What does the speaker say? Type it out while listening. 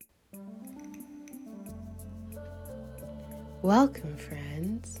Welcome,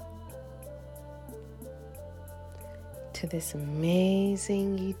 friends, to this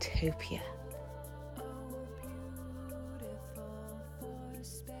amazing utopia.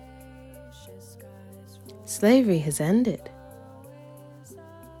 Slavery has ended,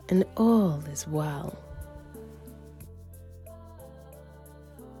 and all is well.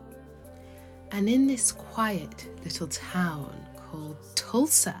 And in this quiet little town called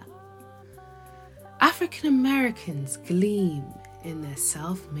Tulsa, African Americans gleam in their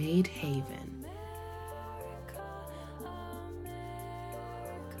self-made haven.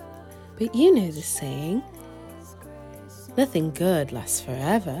 But you know the saying, nothing good lasts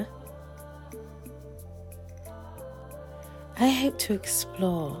forever. I hope to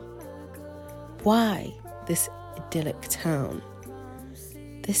explore why this idyllic town,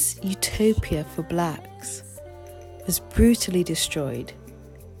 this utopia for blacks, was brutally destroyed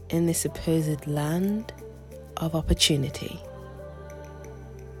in this supposed land of opportunity.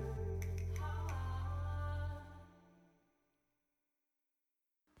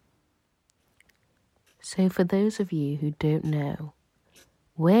 So for those of you who don't know,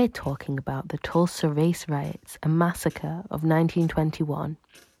 we're talking about the Tulsa race riots and massacre of 1921.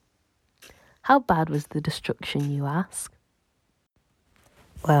 How bad was the destruction, you ask?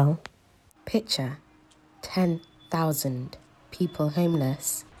 Well, picture 10,000 people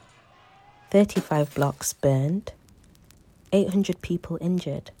homeless, 35 blocks burned, 800 people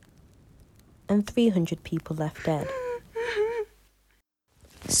injured, and 300 people left dead.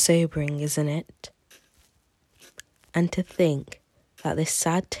 Sobering, isn't it? And to think that this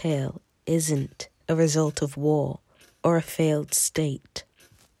sad tale isn't a result of war or a failed state.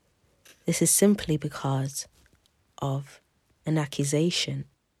 This is simply because of an accusation.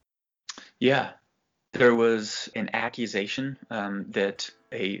 Yeah, there was an accusation that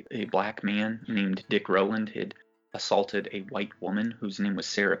a black man named Dick Rowland had assaulted a white woman whose name was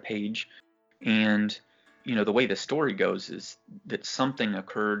Sarah Page. And, the way the story goes is that something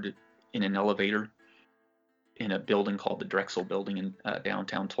occurred in an elevator in a building called the Drexel Building in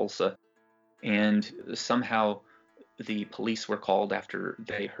downtown Tulsa. And somehow the police were called after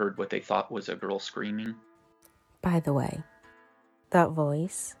they heard what they thought was a girl screaming. By the way, that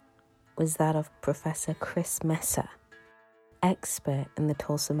voice was that of Professor Chris Messer, expert in the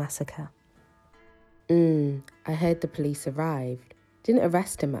Tulsa massacre. I heard the police arrived, didn't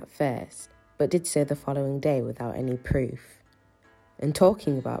arrest him at first, but did so the following day without any proof. And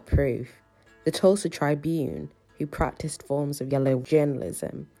talking about proof, the Tulsa Tribune, who practiced forms of yellow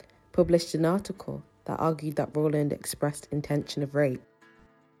journalism, published an article that argued that Rowland expressed intention of rape.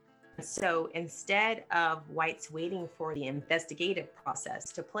 So instead of whites waiting for the investigative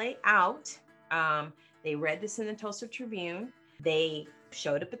process to play out, they read this in the Tulsa Tribune. They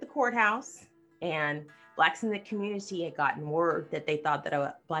showed up at the courthouse, and blacks in the community had gotten word that they thought that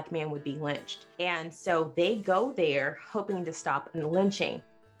a black man would be lynched. And so they go there hoping to stop the lynching.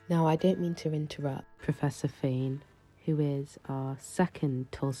 Now, I don't mean to interrupt Professor Fain, who is our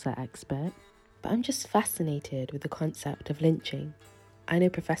second Tulsa expert, but I'm just fascinated with the concept of lynching. I know,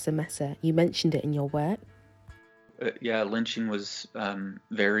 Professor Messer, you mentioned it in your work. Lynching was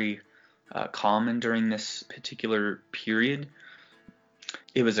very common during this particular period.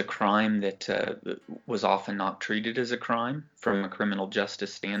 It was a crime that was often not treated as a crime from a criminal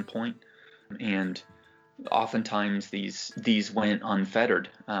justice standpoint, and oftentimes these went unfettered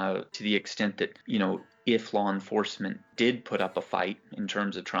to the extent that, if law enforcement did put up a fight in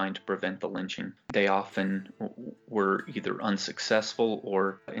terms of trying to prevent the lynching, they often were either unsuccessful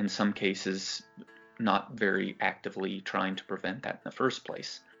or, in some cases, not very actively trying to prevent that in the first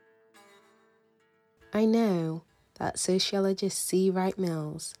place. I know that sociologist C. Wright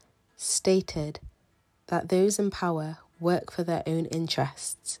Mills stated that those in power work for their own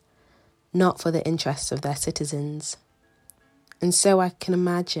interests, not for the interests of their citizens. And so I can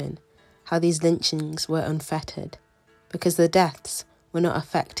imagine how these lynchings were unfettered, because the deaths were not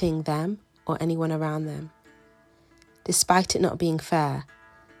affecting them or anyone around them. Despite it not being fair,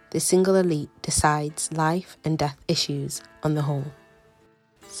 the single elite decides life and death issues on the whole.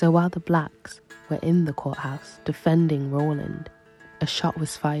 So while the blacks were in the courthouse defending Rowland, a shot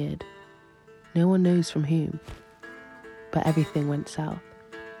was fired. No one knows from whom, but everything went south.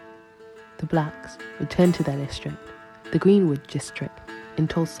 The blacks returned to their district, the Greenwood district in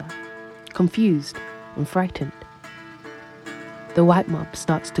Tulsa, confused and frightened. The white mob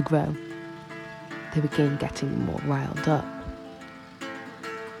starts to grow. They begin getting more riled up.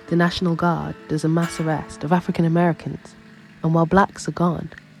 The National Guard does a mass arrest of African Americans, and while blacks are gone,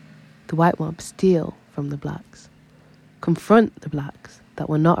 the white mob steal from the blacks, confront the blacks that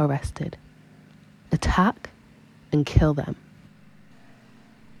were not arrested, attack and kill them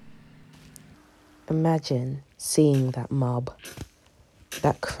Imagine seeing that mob,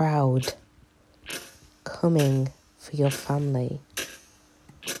 that crowd coming for your family.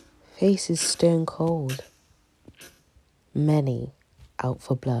 Faces stone cold. Many out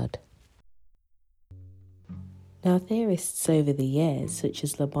for blood. Now, theorists over the years, such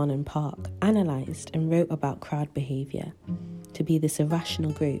as Le Bon and Park, analysed and wrote about crowd behaviour to be this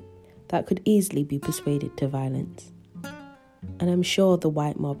irrational group that could easily be persuaded to violence. And I'm sure the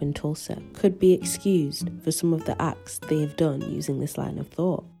white mob in Tulsa could be excused for some of the acts they have done using this line of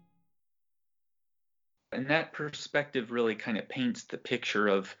thought. And that perspective really kind of paints the picture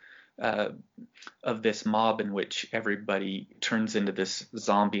of this mob in which everybody turns into this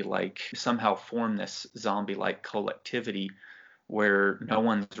zombie-like, somehow form this zombie-like collectivity where no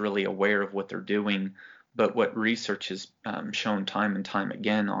one's really aware of what they're doing. But what research has shown time and time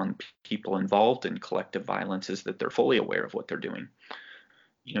again on people involved in collective violence is that they're fully aware of what they're doing.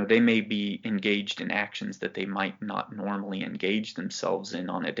 You know, they may be engaged in actions that they might not normally engage themselves in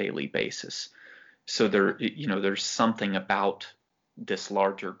on a daily basis. So there's something about this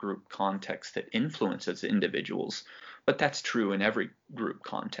larger group context that influences individuals, but that's true in every group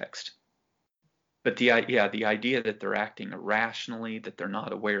context. But the idea that they're acting irrationally, that they're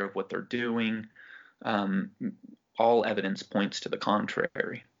not aware of what they're doing, all evidence points to the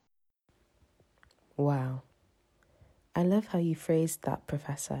contrary. Wow. I love how you phrased that,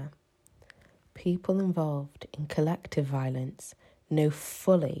 Professor. People involved in collective violence know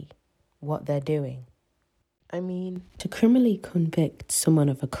fully what they're doing. I mean, to criminally convict someone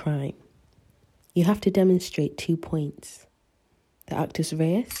of a crime, you have to demonstrate 2 points. The actus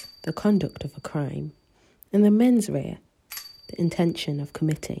reus, the conduct of a crime, and the mens rea, the intention of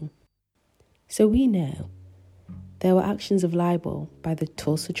committing. So we know there were actions of libel by the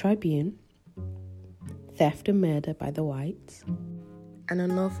Tulsa Tribune, theft and murder by the whites, and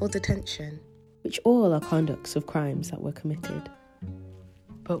unlawful detention, which all are conducts of crimes that were committed.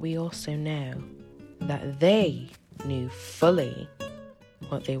 But we also know that they knew fully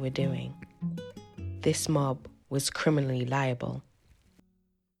what they were doing. This mob was criminally liable.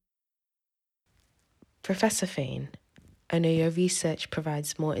 Professor Fain, I know your research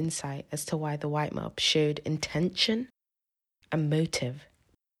provides more insight as to why the white mob showed intention and motive.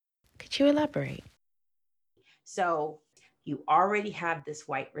 Could you elaborate? So you already have this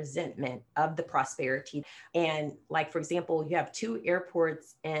white resentment of the prosperity. And like, for example, you have 2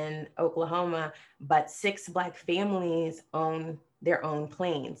 airports in Oklahoma, but 6 Black families own their own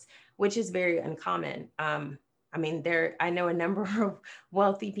planes, which is very uncommon. I mean, I know a number of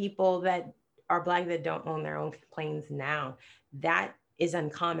wealthy people that are Black that don't own their own planes now. That is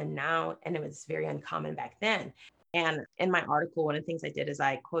uncommon now, and it was very uncommon back then. And in my article, one of the things I did is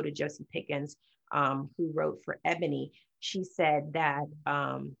I quoted Josie Pickens, who wrote for Ebony. She said that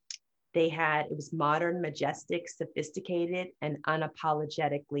it was modern, majestic, sophisticated, and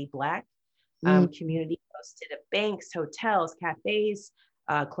unapologetically Black community hosted at banks, hotels, cafes,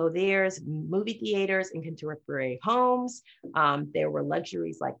 clothiers, movie theaters, and contemporary homes. There were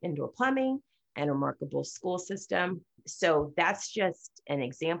luxuries like indoor plumbing and a remarkable school system. So that's just an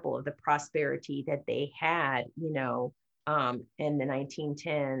example of the prosperity that they had, in the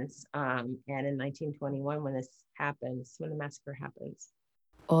 1910s and in 1921 when the massacre happens.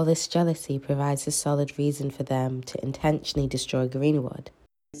 All this jealousy provides a solid reason for them to intentionally destroy Greenwood.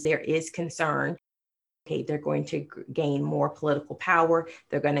 There is concern. Okay, they're going to gain more political power.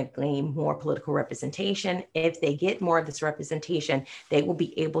 They're going to gain more political representation. If they get more of this representation, they will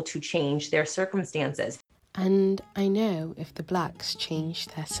be able to change their circumstances. And I know if the Blacks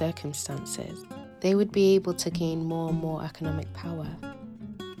changed their circumstances, they would be able to gain more and more economic power.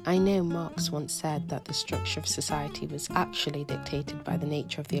 I know Marx once said that the structure of society was actually dictated by the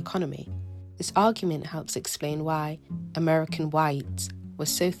nature of the economy. This argument helps explain why American whites were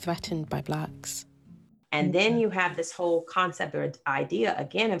so threatened by Blacks. And then you have this whole concept or idea,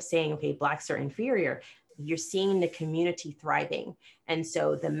 again, of saying, okay, Blacks are inferior. You're seeing the community thriving. And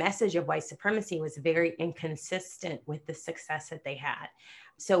so the message of white supremacy was very inconsistent with the success that they had.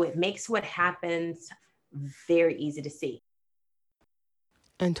 So it makes what happens very easy to see.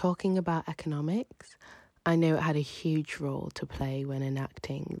 And talking about economics, I know it had a huge role to play when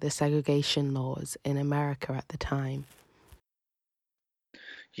enacting the segregation laws in America at the time.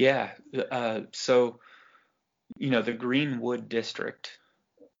 Yeah, so the Greenwood district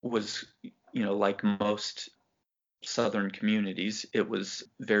was, like most Southern communities, it was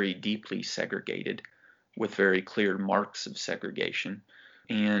very deeply segregated with very clear marks of segregation.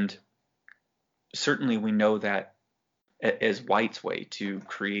 And certainly we know that as whites' way to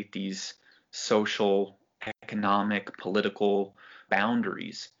create these social, economic, political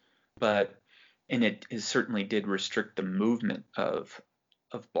boundaries. But And it certainly did restrict the movement of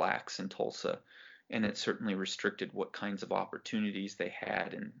blacks in Tulsa, and it certainly restricted what kinds of opportunities they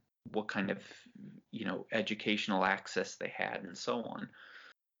had and what kind of, educational access they had and so on.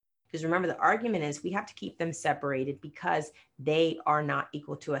 Because remember, the argument is we have to keep them separated because they are not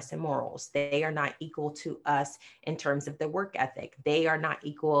equal to us in morals. They are not equal to us in terms of their work ethic. They are not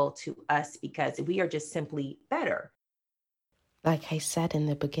equal to us because we are just simply better. Like I said in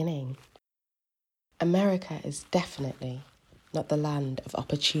the beginning, America is definitely not the land of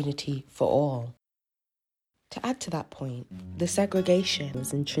opportunity for all. To add to that point, the segregation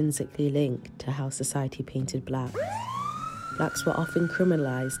was intrinsically linked to how society painted blacks. Blacks were often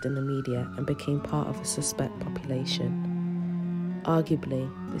criminalised in the media and became part of a suspect population.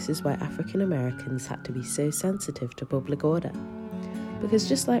 Arguably, this is why African Americans had to be so sensitive to public order. Because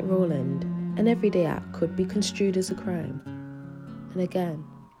just like Rowland, an everyday act could be construed as a crime. And again,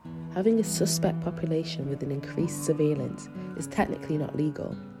 having a suspect population with an increased surveillance is technically not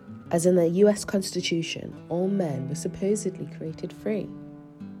legal. As in the US Constitution, all men were supposedly created free,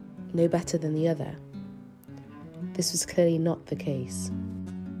 no better than the other. This was clearly not the case.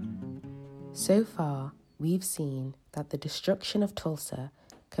 So far, we've seen that the destruction of Tulsa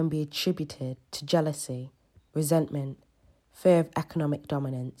can be attributed to jealousy, resentment, fear of economic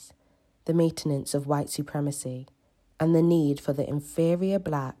dominance, the maintenance of white supremacy, and the need for the inferior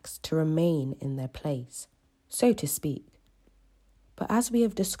blacks to remain in their place, so to speak. But as we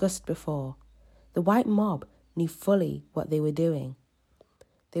have discussed before, the white mob knew fully what they were doing.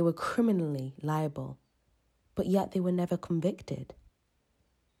 They were criminally liable, but yet they were never convicted.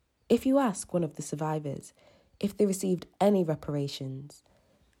 If you ask one of the survivors if they received any reparations,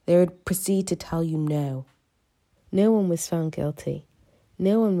 they would proceed to tell you no. No one was found guilty.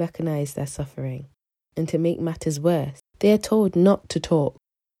 No one recognized their suffering. And to make matters worse, they are told not to talk.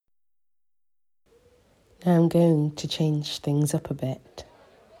 Now I'm going to change things up a bit.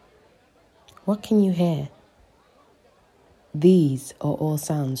 What can you hear? These are all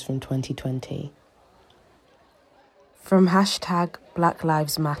sounds from 2020. From hashtag Black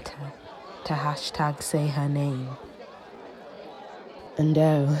Lives Matter to hashtag Say Her Name. And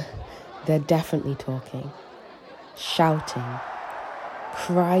oh, they're definitely talking, shouting,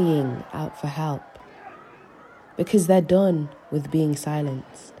 crying out for help. Because they're done with being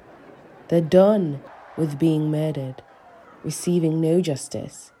silenced. They're done with being murdered, receiving no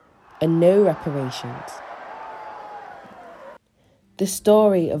justice and no reparations. The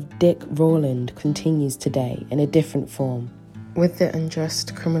story of Dick Rowland continues today in a different form, with the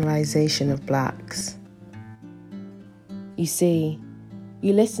unjust criminalization of blacks. You see,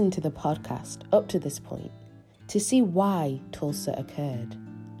 you listened to the podcast up to this point to see why Tulsa occurred.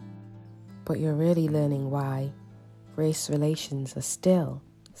 But you're really learning why race relations are still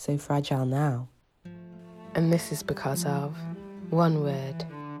so fragile now. And this is because of one word: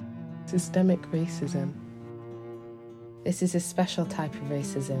 systemic racism. This is a special type of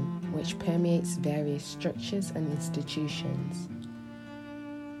racism which permeates various structures and institutions.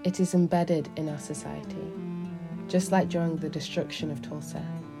 It is embedded in our society, just like during the destruction of Tulsa.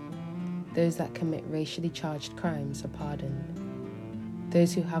 Those that commit racially charged crimes are pardoned.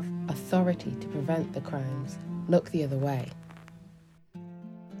 Those who have authority to prevent the crimes look the other way.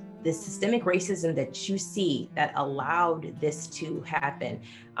 The systemic racism that you see that allowed this to happen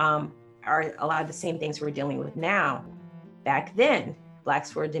are a lot of the same things we're dealing with now. Back then,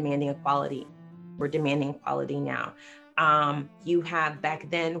 blacks were demanding equality. We're demanding equality now. You have back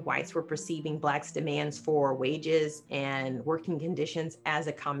then, whites were perceiving blacks' demands for wages and working conditions as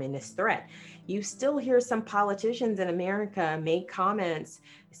a communist threat. You still hear some politicians in America make comments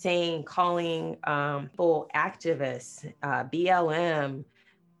calling people activists, BLM,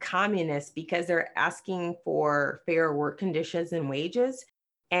 communists, because they're asking for fair work conditions and wages.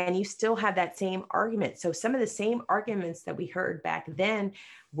 And you still have that same argument. So some of the same arguments that we heard back then,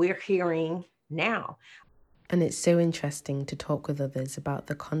 we're hearing now. And it's so interesting to talk with others about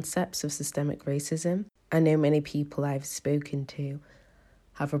the concepts of systemic racism. I know many people I've spoken to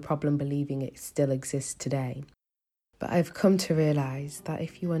have a problem believing it still exists today. But I've come to realise that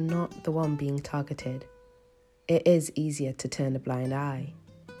if you are not the one being targeted, it is easier to turn a blind eye.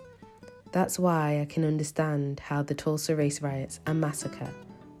 That's why I can understand how the Tulsa race riots and massacre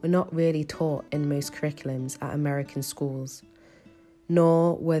were not really taught in most curriculums at American schools,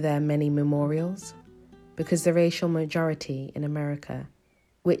 nor were there many memorials, because the racial majority in America,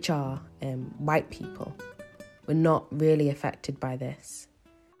 which are white people, were not really affected by this.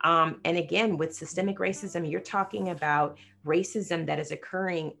 And again, with systemic racism, you're talking about racism that is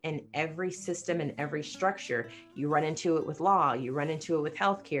occurring in every system and every structure. You run into it with law, you run into it with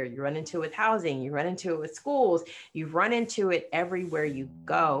healthcare, you run into it with housing, you run into it with schools, you run into it everywhere you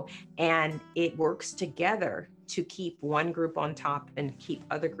go. And it works together to keep one group on top and keep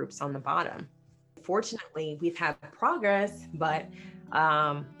other groups on the bottom. Fortunately, we've had progress, but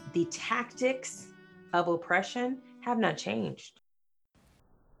the tactics of oppression have not changed.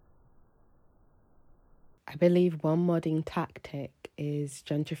 I believe one modern tactic is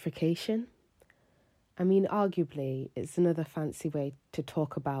gentrification. I mean, arguably, it's another fancy way to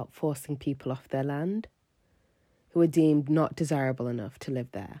talk about forcing people off their land who are deemed not desirable enough to live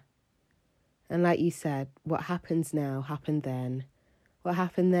there. And like you said, what happens now happened then. What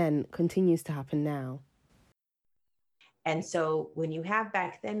happened then continues to happen now. And so when you have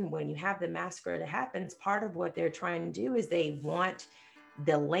back then, when you have the massacre that happens, part of what they're trying to do is they want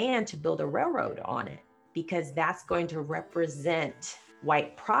the land to build a railroad on it, because that's going to represent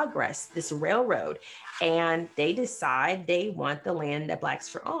white progress, this railroad. And they decide they want the land that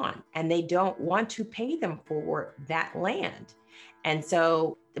Blacks are on, and they don't want to pay them for that land. And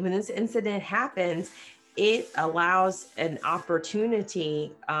so when this incident happens, it allows an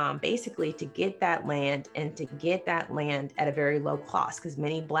opportunity basically to get that land, and to get that land at a very low cost, because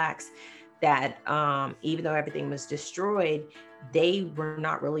many Blacks that even though everything was destroyed, they were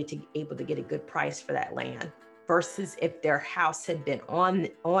not really able to get a good price for that land, versus if their house had been on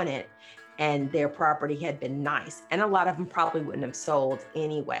it and their property had been nice. And a lot of them probably wouldn't have sold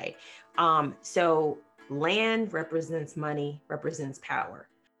anyway. So land represents money, represents power.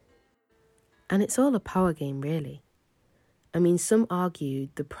 And it's all a power game, really. I mean, some argued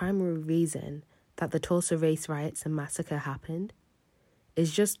the primary reason that the Tulsa race riots and massacre happened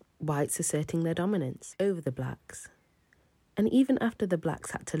is just whites asserting their dominance over the Blacks. And even after the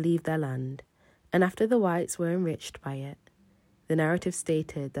Blacks had to leave their land, and after the whites were enriched by it, the narrative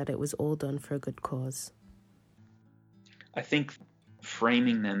stated that it was all done for a good cause. I think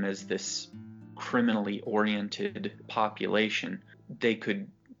framing them as this criminally oriented population, they could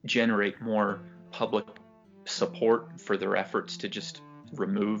generate more public support for their efforts to just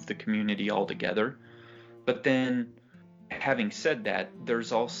remove the community altogether. But then, having said that,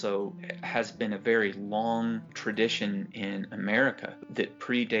 there's also has been a very long tradition in America that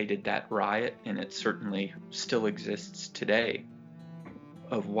predated that riot, and it certainly still exists today,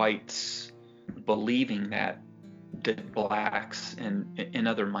 of whites believing that Blacks and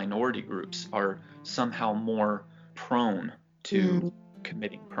other minority groups are somehow more prone to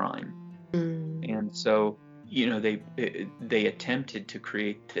committing crime. And so, they attempted to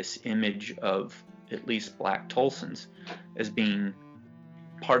create this image of at least Black Tulsans as being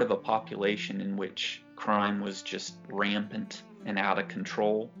part of a population in which crime was just rampant and out of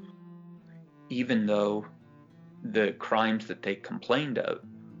control, even though the crimes that they complained of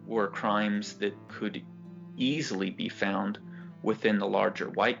were crimes that could easily be found within the larger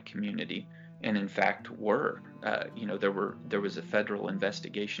white community, and in fact were. There was a federal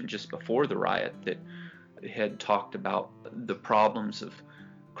investigation just before the riot that had talked about the problems of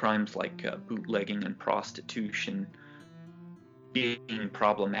crimes like bootlegging and prostitution being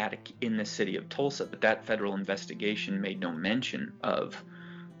problematic in the city of Tulsa, but that federal investigation made no mention of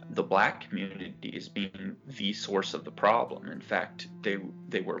the Black community as being the source of the problem. In fact,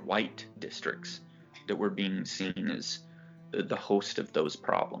 they were white districts that were being seen as the host of those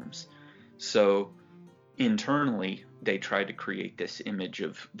problems. So internally, they tried to create this image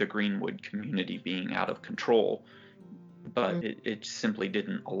of the Greenwood community being out of control, but it simply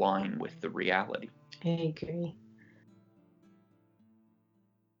didn't align with the reality. I agree.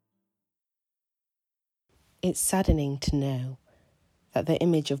 It's saddening to know that the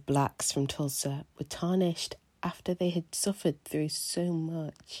image of Blacks from Tulsa were tarnished after they had suffered through so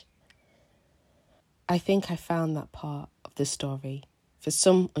much. I think I found that part of the story, for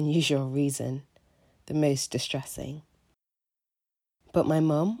some unusual reason, the most distressing. But my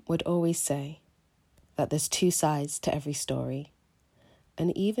mum would always say that there's two sides to every story.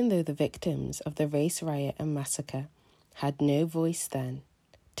 And even though the victims of the race riot and massacre had no voice then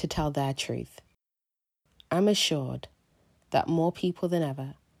to tell their truth, I'm assured that more people than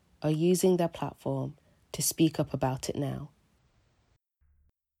ever are using their platform to speak up about it now.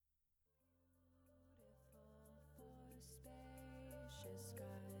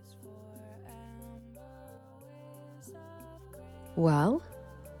 Well,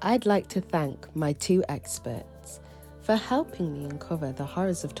 I'd like to thank my two experts for helping me uncover the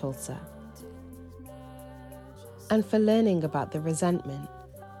horrors of Tulsa and for learning about the resentment,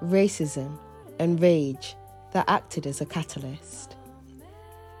 racism, and rage that acted as a catalyst.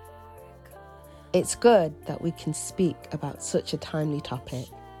 It's good that we can speak about such a timely topic,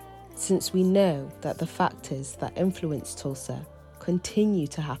 since we know that the factors that influence Tulsa continue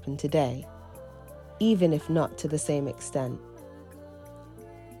to happen today, even if not to the same extent.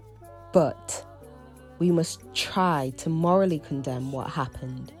 But we must try to morally condemn what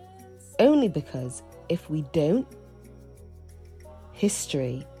happened, only because if we don't,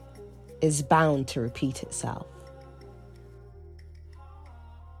 history is bound to repeat itself.